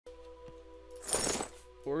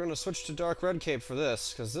we're gonna switch to dark red cape for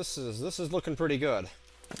this, because this is looking pretty good.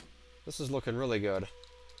 This is looking really good.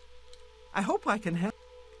 I hope I can help.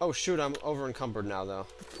 Oh shoot, I'm over encumbered now though.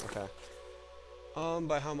 Okay.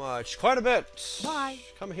 By how much? Quite a bit! Bye.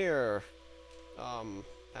 Come here.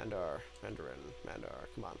 Mandar.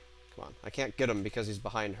 Come on. Come on. I can't get him because he's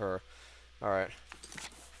behind her. Alright.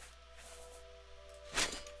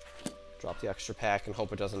 Drop the extra pack and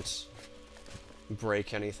hope it doesn't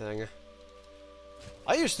break anything.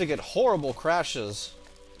 I used to get horrible crashes.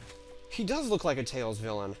 He does look like a Tales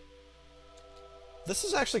villain. This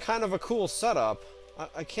is actually kind of a cool setup.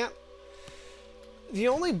 I can't... The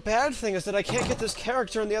only bad thing is that I can't get this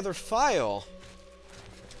character in the other file.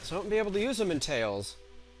 So I won't be able to use him in Tales.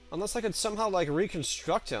 Unless I could somehow, like,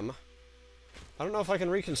 reconstruct him. I don't know if I can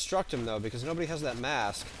reconstruct him, though, because nobody has that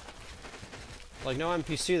mask. Like, no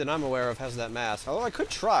NPC that I'm aware of has that mask. Although I could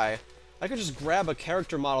try. I could just grab a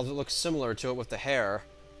character model that looks similar to it with the hair.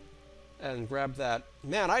 And grab that.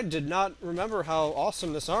 Man, I did not remember how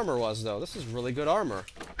awesome this armor was, though. This is really good armor.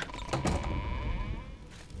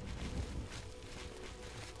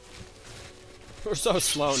 We're so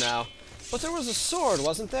slow now. But there was a sword,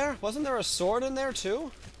 wasn't there? Wasn't there a sword in there,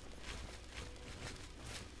 too?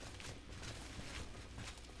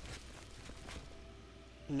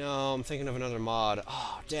 No, I'm thinking of another mod.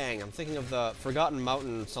 Oh, dang, I'm thinking of the Forgotten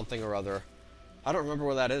Mountain something or other. I don't remember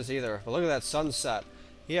where that is either, but look at that sunset.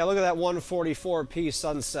 Yeah, look at that 144p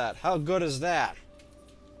sunset. How good is that?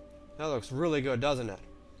 That looks really good, doesn't it?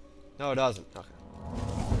 No, it doesn't. Okay.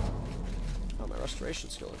 Oh, my restoration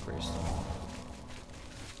skill increased.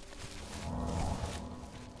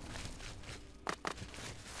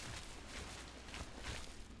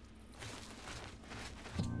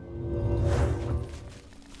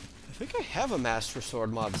 I think I have a Master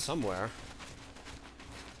Sword mod somewhere.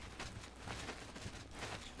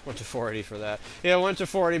 Went to 480 for that. Yeah, I went to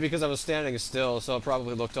 480 because I was standing still, so it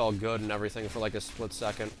probably looked all good and everything for like a split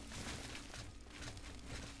second.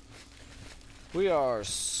 We are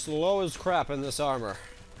slow as crap in this armor,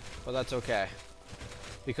 but that's okay.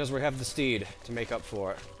 Because we have the steed to make up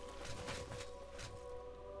for it.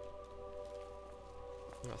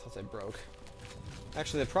 Oh, I thought they broke.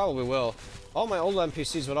 Actually, they probably will. All my old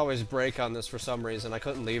NPCs would always break on this for some reason. I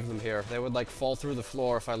couldn't leave them here. They would, like, fall through the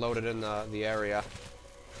floor if I loaded in the area.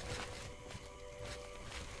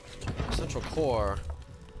 Central core.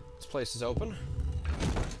 This place is open.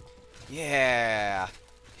 Yeah!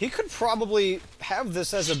 He could probably have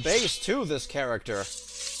this as a base, too, this character.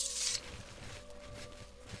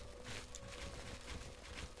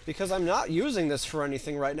 Because I'm not using this for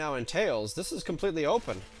anything right now in Tales. This is completely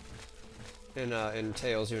open. In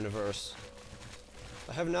Tales universe.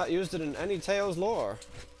 I have not used it in any Tales lore.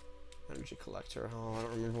 Energy collector. Oh, I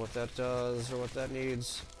don't remember what that does or what that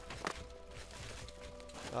needs.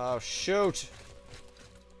 Oh, shoot!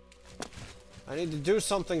 I need to do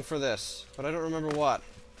something for this, but I don't remember what.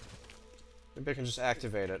 Maybe I can just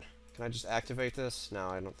activate it. Can I just activate this? No,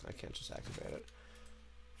 I can't just activate it.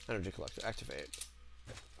 Energy collector, activate.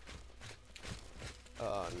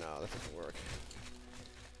 Oh, no, that doesn't work.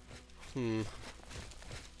 Alright.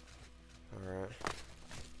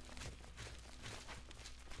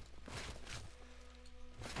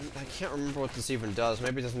 I can't remember what this even does.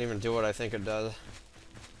 Maybe it doesn't even do what I think it does.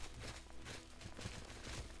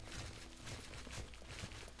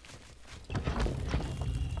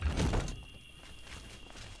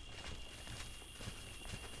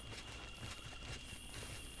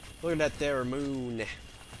 Look at that there moon.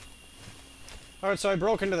 Alright, so I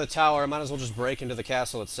broke into the tower. I might as well just break into the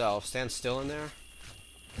castle itself. Stand still in there?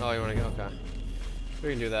 Oh, you want to go? Okay. We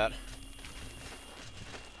can do that.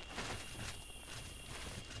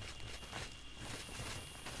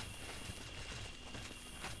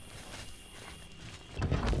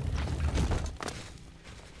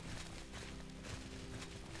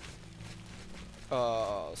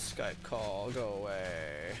 Oh, Skype call. Go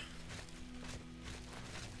away.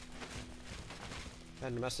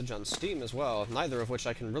 And a message on Steam as well, neither of which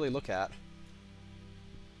I can really look at.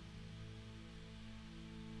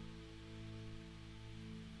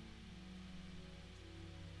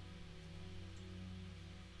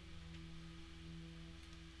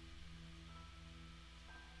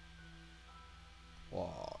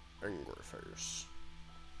 Wow, angry face.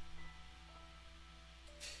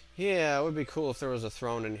 Yeah, it would be cool if there was a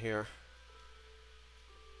throne in here.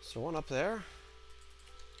 Is there one up there?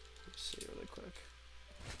 Let's see really quick.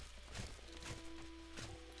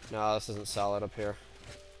 No, this isn't solid up here.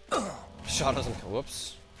 Shot doesn't go.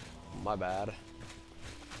 Whoops. My bad.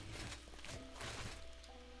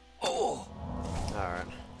 Oh! Alright.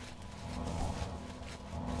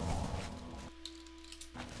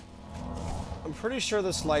 I'm pretty sure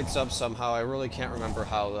this lights up somehow. I really can't remember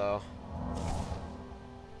how, though.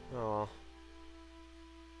 Oh.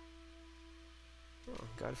 Oh,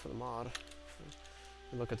 guide for the mod.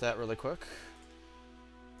 Look at that really quick.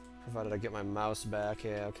 Provided I get my mouse back.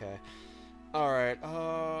 Yeah, okay. Alright, find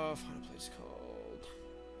a place called...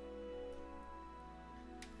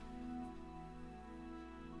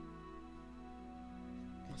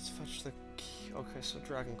 Let's fetch the key. Okay, so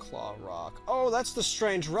Dragon Claw Rock. Oh, that's the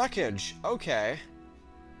strange wreckage! Okay.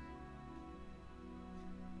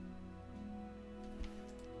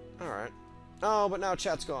 Alright. Oh, but now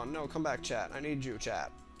chat's gone. No, come back, chat. I need you,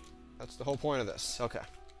 chat. That's the whole point of this. Okay.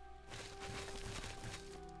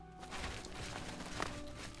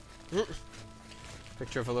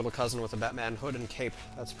 Picture of a little cousin with a Batman hood and cape.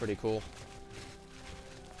 That's pretty cool.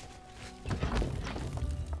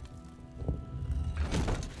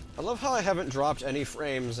 I love how I haven't dropped any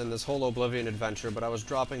frames in this whole Oblivion adventure, but I was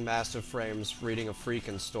dropping massive frames reading a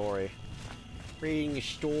freaking story. Reading a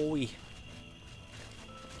story.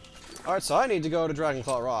 Alright, so I need to go to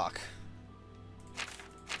Dragonclaw Rock.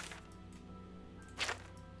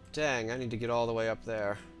 Dang, I need to get all the way up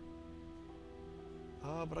there.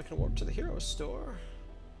 But I can warp to the hero store.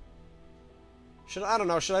 I don't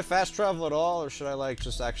know, should I fast travel at all, or should I, like,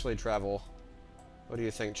 just actually travel? What do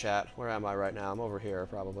you think, chat? Where am I right now? I'm over here,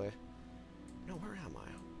 probably. No, where am I?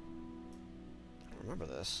 I don't remember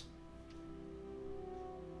this.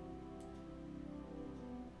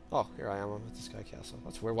 Oh, here I am. I'm at the Sky Castle.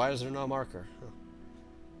 That's weird. Why is there no marker? Huh.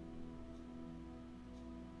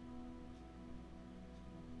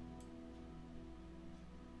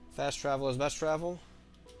 Fast travel is best travel?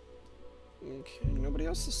 Okay, nobody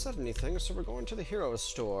else has said anything, so we're going to the hero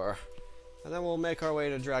store. And then we'll make our way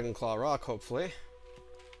to Dragonclaw Rock, hopefully.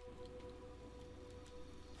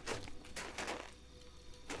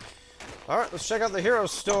 Alright, let's check out the hero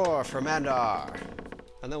store for Mandar.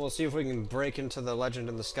 And then we'll see if we can break into the Legend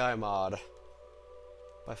in the Sky mod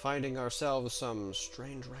by finding ourselves some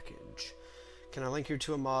strange wreckage. Can I link you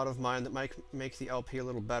to a mod of mine that might make the LP a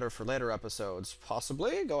little better for later episodes?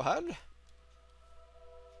 Possibly. Go ahead.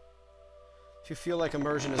 If you feel like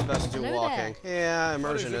immersion is best, do walking. Yeah,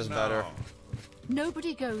 immersion is better.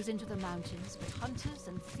 Nobody goes into the mountains but hunters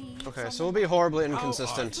and thieves. Okay, so we'll be horribly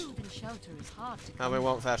inconsistent. Food and shelter is hard to And we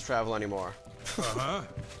won't fast travel anymore.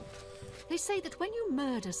 They say that when you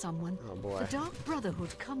murder someone, the Dark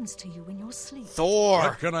Brotherhood comes to you in your sleep. Thor!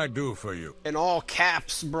 What can I do for you? In all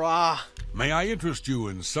caps, brah. May I interest you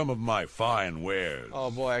in some of my fine wares?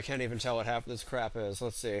 Oh boy, I can't even tell what half this crap is.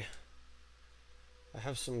 Let's see. I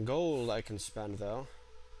have some gold I can spend, though.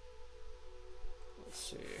 Let's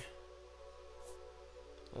see.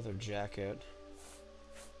 Leather jacket.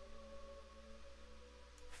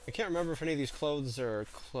 I can't remember if any of these clothes are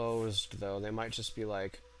closed, though. They might just be,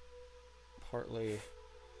 like, partly...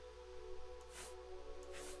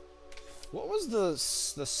 What was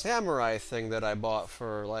the samurai thing that I bought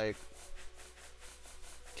for, like...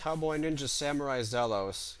 Cowboy Ninja Samurai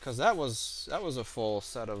Zelos? Because that was a full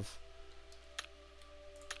set of...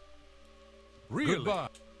 Really? Goodbye.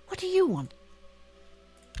 What do you want?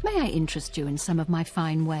 May I interest you in some of my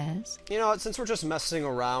fine wares? You know, since we're just messing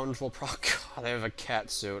around, we'll probably... God, I have a cat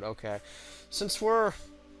suit. Okay. Since we're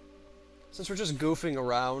just goofing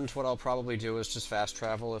around, what I'll probably do is just fast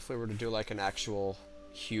travel. If we were to do, like, an actual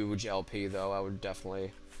huge LP, though, I would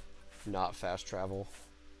definitely not fast travel.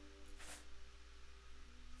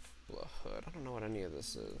 Hood. I don't know what any of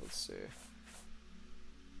this is. Let's see.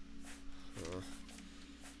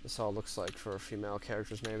 This all looks like for female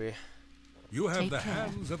characters, maybe. You have the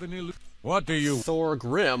hands of an illusion. What do you... Thor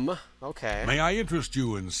Grimm. Okay. May I interest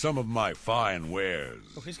you in some of my fine wares?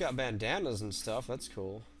 Oh, he's got bandanas and stuff. That's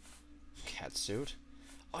cool. Cat suit.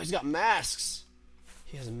 Oh, he's got masks.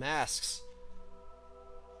 He has masks.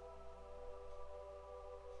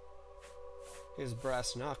 He has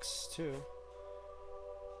brass knucks, too.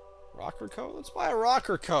 Rocker coat? Let's buy a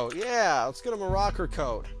rocker coat. Yeah, let's get him a rocker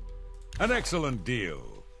coat. An excellent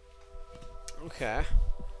deal. Okay.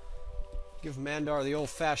 Give Mandar the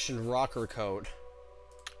old-fashioned rocker coat.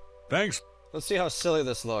 Thanks. Let's see how silly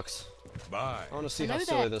this looks. Bye. I want to see how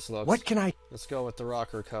silly this looks. What can I... Let's go with the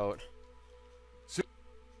rocker coat.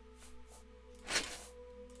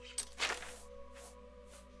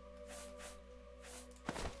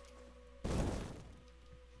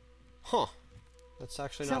 Huh. That's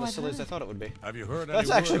actually not as silly as I thought it would be. Have you heard That's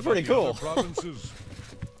any actually word pretty about cool. the other provinces?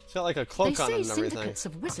 It's got like a cloak on it and They say everything. syndicates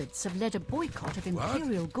of wizards have led a boycott of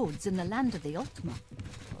imperial goods in the land of the Ultima.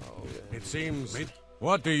 Oh, yeah. It seems...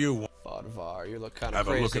 What do you want? Bodvar, you look kind of Have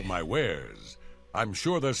crazy. a look at my wares. I'm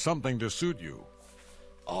sure there's something to suit you.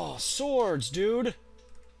 Oh, swords, dude!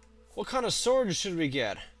 What kind of sword should we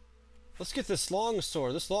get? Let's get this long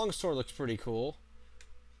sword. This long sword looks pretty cool.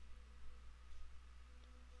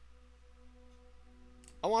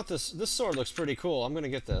 I want this. This sword looks pretty cool. I'm gonna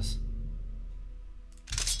get this.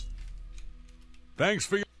 Thanks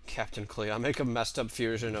for your... Captain Cleon. Make a messed up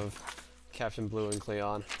fusion of Captain Blue and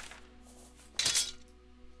Cleon.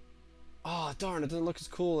 Oh, darn, it doesn't look as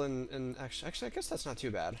cool and actually, I guess that's not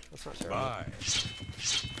too bad. That's not terrible. Bye.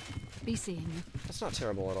 Be seeing you. That's not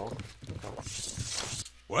terrible at all. Okay.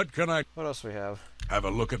 What can I... What else we have? Have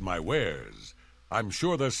a look at my wares. I'm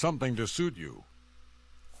sure there's something to suit you.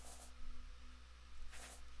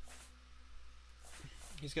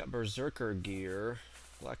 He's got Berserker gear.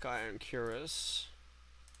 Black Iron Cuirass.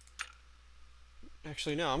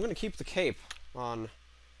 Actually, no, I'm gonna keep the cape on. I'm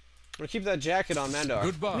gonna keep that jacket on Mandar.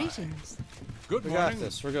 Goodbye. Greetings. Good We morning. got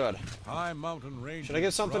this. We're good. High mountain ranges Should I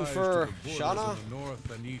get something rise for to the borders Shauna? in the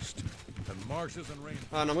north and east, and marshes and rain.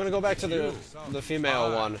 And I'm gonna go back to the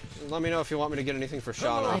female one. Let me know if you want me to get anything for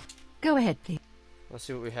Shauna. Go ahead, please. Let's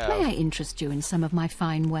see what we May I have. interest you in some of my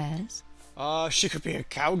fine wares? She could be a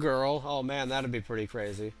cowgirl. Oh man, that'd be pretty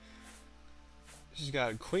crazy. She's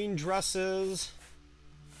got queen dresses.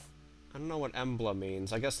 I don't know what Embla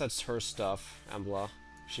means. I guess that's her stuff. Embla.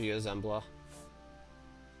 She is Embla.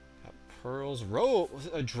 Got pearls. Robe.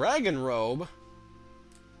 A dragon robe.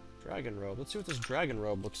 Dragon robe. Let's see what this dragon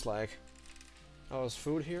robe looks like. Oh, is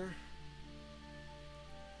food here?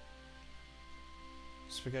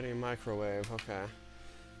 Spaghetti and microwave. Okay.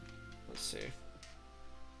 Let's see.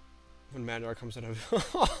 When Mandar comes out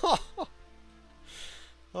of...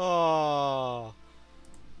 Oh.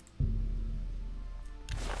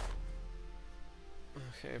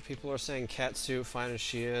 Okay, people are saying catsuit, fine as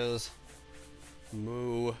she is.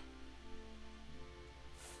 Moo.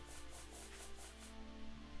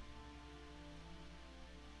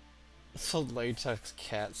 It's a latex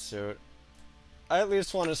catsuit. I at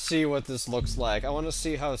least want to see what this looks like. I want to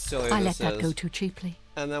see how silly I this let is. that go too cheaply.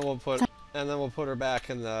 And then we'll put her back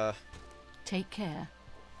in the. Take care.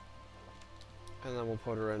 And then we'll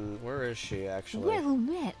put her in. Where is she actually? Well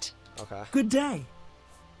met. Okay. Good day.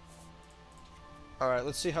 Alright,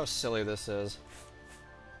 let's see how silly this is.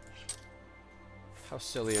 How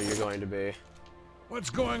silly are you going to be? What's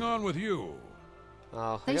going on with you?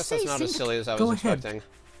 Oh, I They guess that's say not as silly as I Go was ahead. expecting.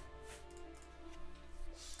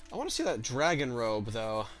 I want to see that dragon robe,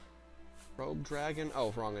 though. Robe dragon?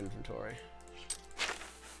 Oh, wrong inventory.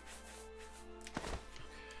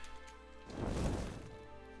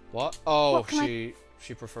 What? Oh, What can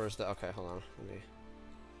she prefers that. Okay, hold on.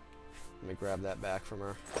 Let me grab that back from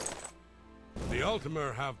her. The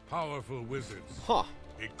Ultimate have powerful wizards. Huh.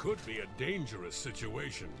 It could be a dangerous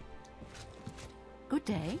situation. Good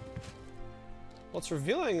day. Well, it's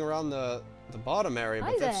revealing around the bottom area,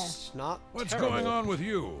 Hi but there. that's not What's terrible. going on with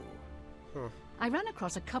you? I ran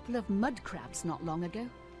across a couple of mud crabs not long ago.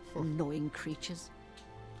 Annoying creatures.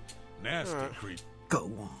 Nasty Alright. creep. Go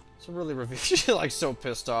on. It's really revealing. She's like so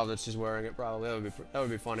pissed off that she's wearing it. Probably that would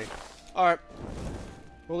be funny. All right,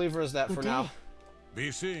 we'll leave her as that Good for day. now. Be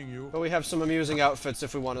seeing you. But we have some amusing outfits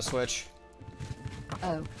if we want to switch.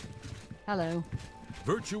 Oh. Hello.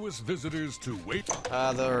 Virtuous visitors to wait.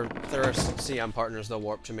 They're CM partners. They'll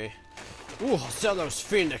warp to me. Ooh, Zelos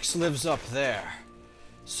Phoenix lives up there.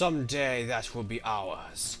 Someday that will be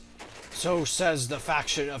ours. So says the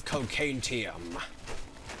faction of Cocaine Team.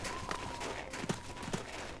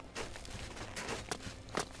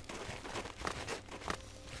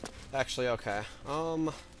 Actually, okay.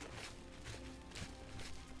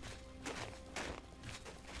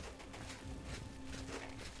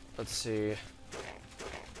 Let's see.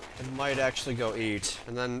 I might actually go eat,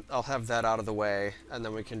 and then I'll have that out of the way, and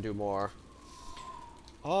then we can do more.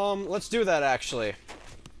 Let's do that, actually.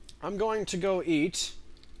 I'm going to go eat,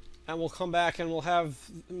 and we'll come back and we'll have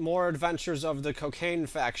more adventures of the Cocaine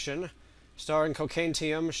faction, starring Cocaine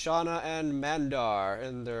Team, Shauna, and Mandar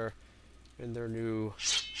in their new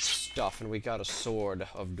stuff, and we got a Sword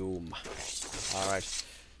of Doom. Alright,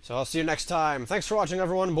 so I'll see you next time. Thanks for watching,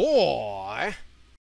 everyone. Bye!